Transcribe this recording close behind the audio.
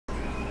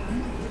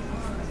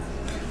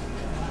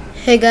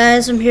Hey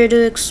guys, I'm here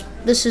to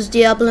this is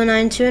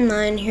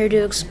Diablo929 here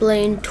to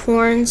explain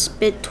Torrents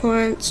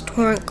BitTorrents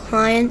torrent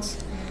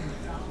clients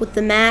with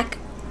the Mac.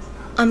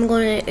 I'm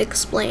going to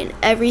explain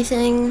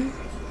everything,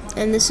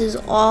 and this is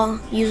all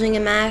using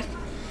a Mac.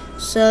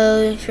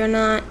 So if you're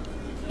not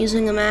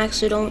using a Mac,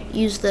 so don't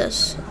use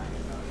this.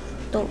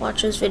 Don't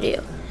watch this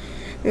video.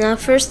 Now,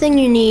 first thing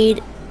you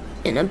need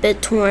in a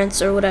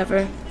BitTorrents or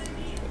whatever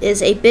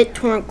is a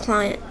BitTorrent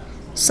client,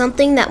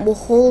 something that will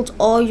hold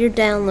all your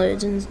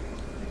downloads. And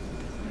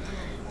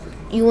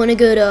you want to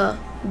go to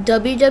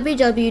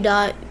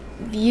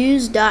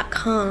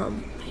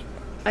www.views.com.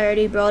 I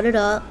already brought it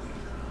up.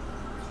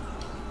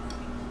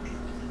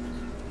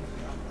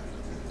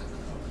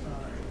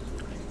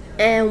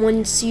 And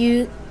once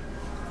you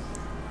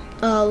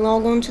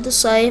log on to the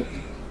site,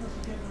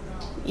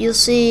 you'll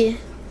see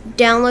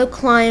download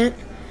client.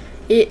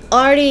 It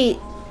already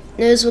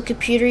knows what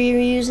computer you're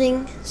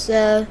using,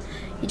 so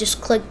you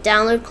just click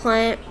download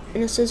client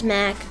and it says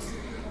Mac.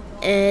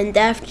 And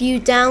after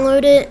you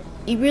download it,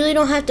 you really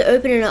don't have to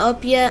open it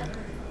up yet,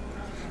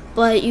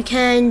 but you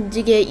can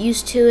to get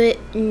used to it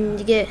and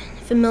to get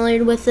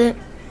familiar with it.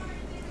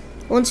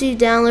 Once you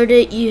download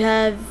it, you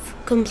have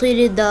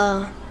completed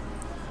the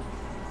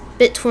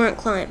BitTorrent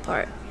client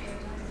part.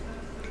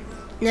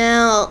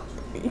 Now,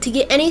 to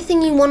get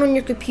anything you want on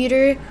your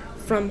computer,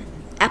 from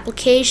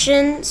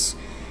applications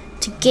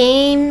to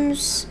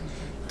games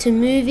to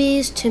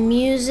movies to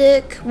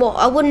music, well,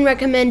 I wouldn't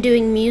recommend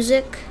doing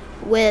music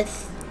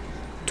with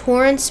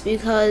torrents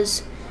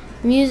because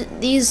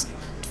these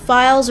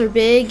files are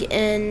big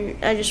and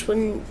I just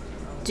wouldn't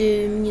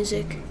do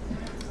music.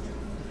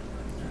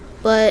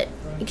 But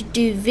you could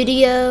do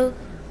video,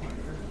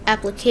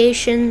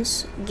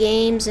 applications,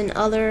 games, and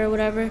other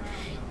whatever.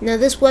 Now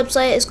this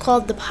website is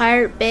called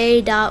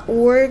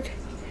thepiratebay.org,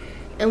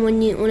 and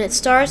when it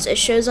starts, it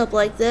shows up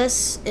like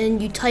this,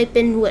 and you type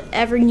in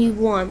whatever you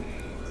want.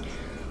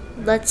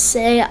 Let's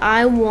say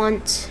I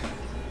want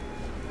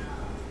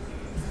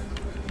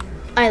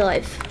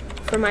iLife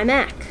for my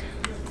Mac.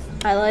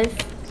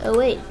 iLife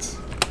 08.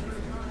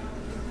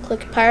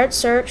 Click pirate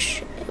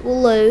search, it will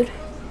load.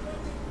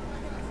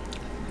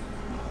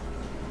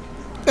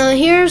 Now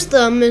here's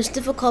the most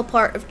difficult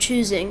part of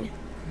choosing,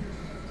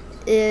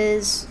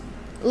 is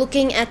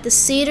looking at the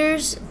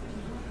seeders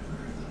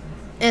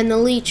and the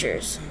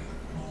leechers.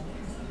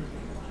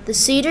 The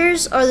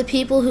seeders are the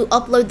people who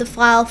upload the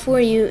file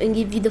for you and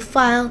give you the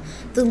file.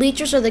 The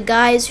leechers are the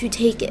guys who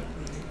take it.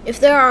 If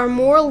there are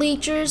more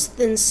leechers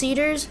than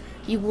seeders,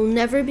 you will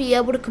never be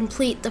able to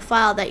complete the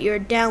file that you're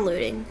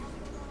downloading.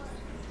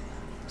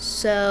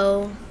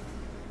 So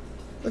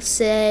let's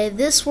say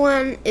this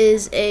one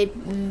is a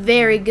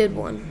very good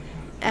one.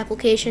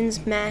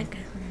 Applications, Mac.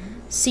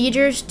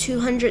 Seeders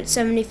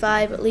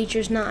 275,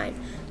 leechers 9.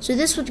 So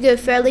this would go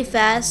fairly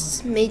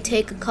fast. May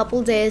take a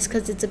couple days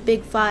because it's a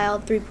big file,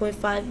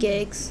 3.5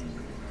 gigs.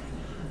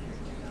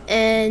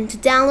 And to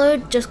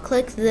download, just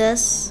click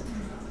this.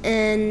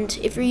 And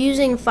if you're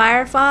using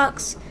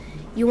Firefox,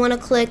 you want to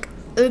click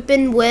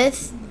open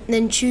with,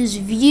 then choose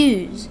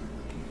views.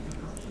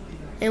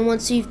 And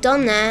once you've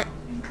done that,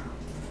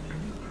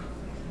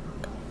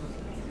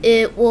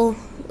 it will,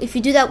 if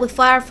you do that with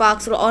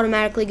Firefox, it'll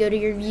automatically go to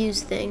your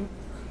views thing.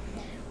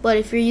 But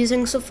if you're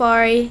using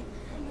Safari,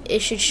 it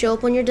should show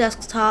up on your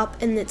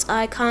desktop, and its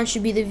icon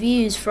should be the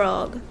views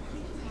frog.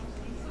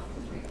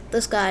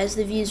 This guy is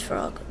the views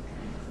frog.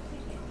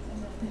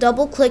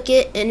 Double click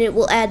it and it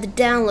will add the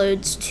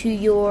downloads to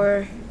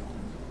your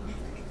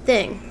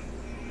thing.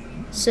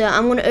 So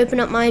I'm going to open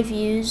up my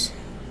views.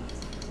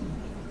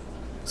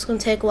 It's going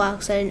to take a while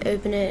because I didn't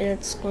open it and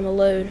it's going to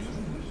load.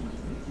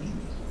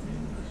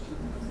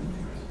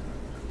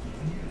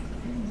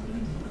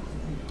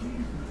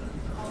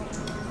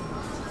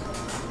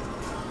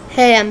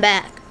 Hey, I'm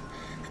back.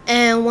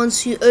 And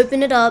once you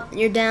open it up,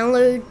 your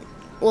download,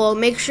 well,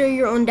 make sure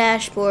you're on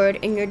dashboard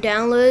and your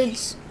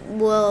downloads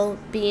will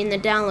be in the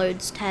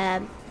downloads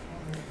tab.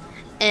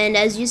 And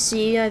as you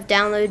see, I've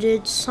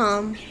downloaded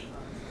some.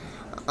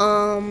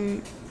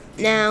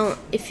 Now,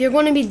 if you're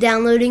going to be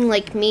downloading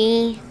like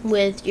me,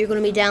 you're going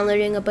to be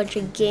downloading a bunch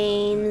of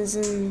games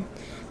and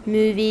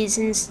movies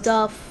and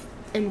stuff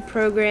and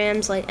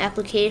programs like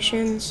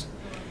applications,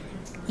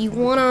 you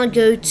want to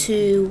go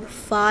to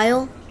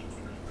File,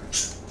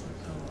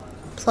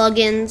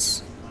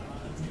 Plugins,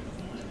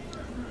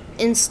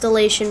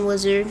 Installation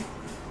Wizard,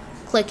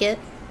 click it.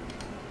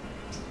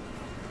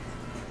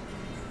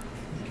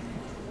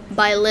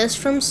 Buy list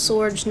from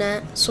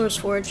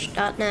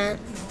SourceForge.net.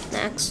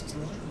 Next.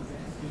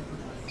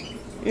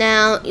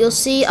 Now you'll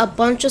see a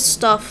bunch of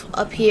stuff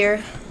up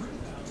here,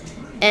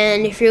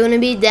 and if you're going to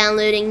be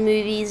downloading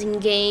movies and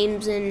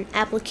games and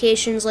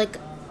applications like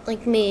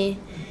me,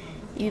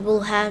 you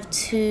will have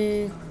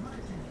to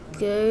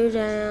go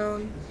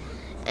down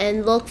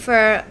and look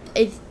for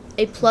a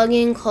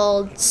plugin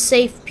called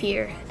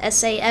SAFEPEER,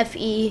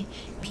 SAFEPEER.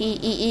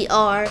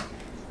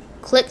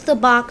 Click the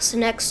box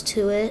next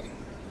to it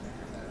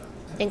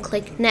and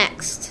click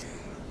next.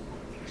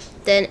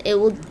 Then it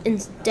will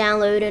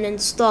download and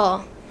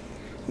install.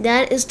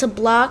 That is to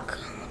block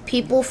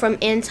people from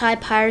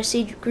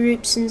anti-piracy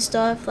groups and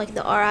stuff like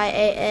the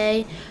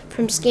RIAA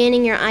from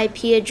scanning your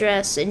IP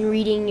address and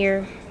reading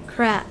your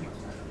crap.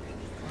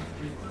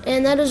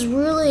 And that is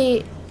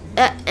really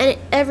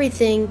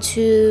everything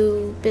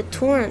to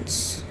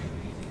BitTorrents.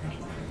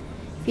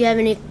 If you have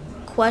any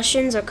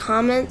questions or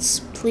comments,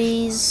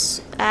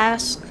 please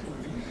ask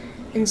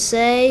and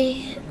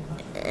say,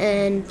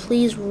 and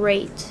please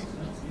rate.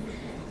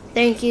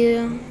 Thank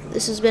you.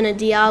 This has been a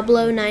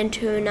Diablo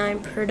 9209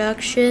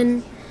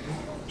 production,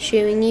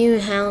 showing you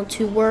how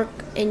to work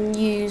and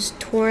use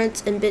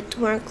torrents and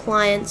BitTorrent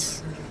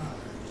clients.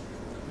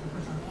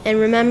 And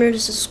remember to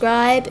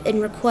subscribe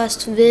and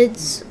request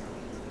vids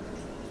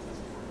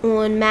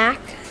on Mac.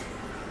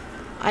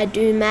 I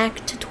do Mac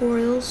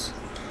tutorials.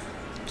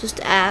 Just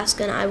ask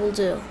and I will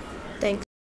do.